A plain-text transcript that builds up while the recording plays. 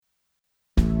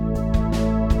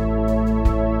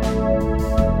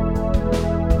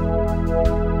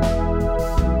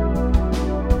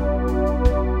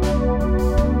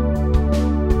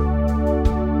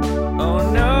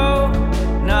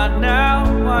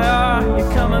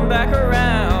back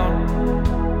around,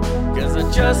 'cause I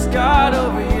just got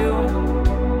over you.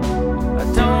 I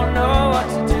don't know what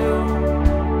to do.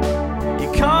 You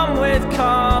come with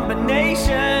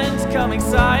combinations coming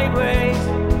sideways.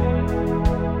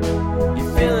 You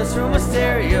feel this through my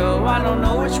stereo. I don't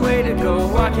know which way to go.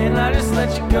 Why can't I just let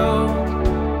you go?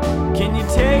 Can you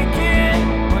take it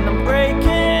when I'm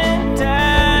breaking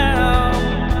down?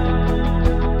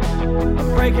 I'm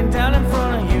breaking down in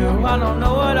front of you. I don't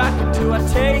know what I can do. I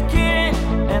take it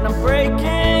and I'm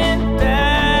breaking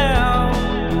down.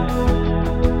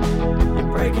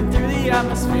 You're breaking through the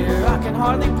atmosphere. I can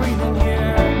hardly breathe in here.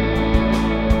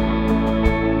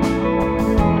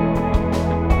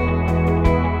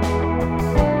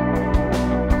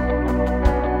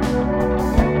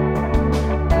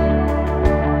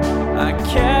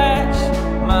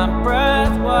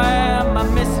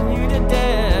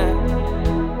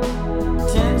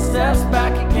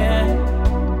 Back again,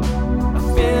 I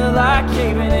feel like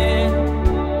caving in.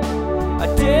 I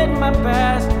did my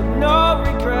best with no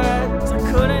regrets. I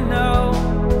couldn't know.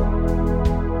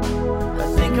 I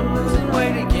think I'm losing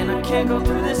weight again. I can't go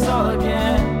through this all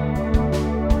again.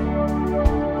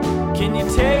 Can you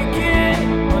take it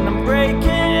when I'm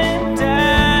breaking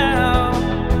down?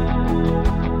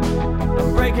 I'm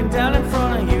breaking down in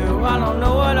front of you. I don't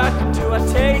know what I can do. I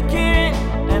take it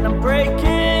and I'm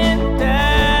breaking down.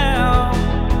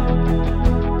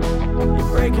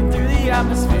 Breaking through the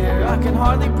atmosphere, I can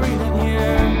hardly breathe in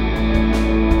here.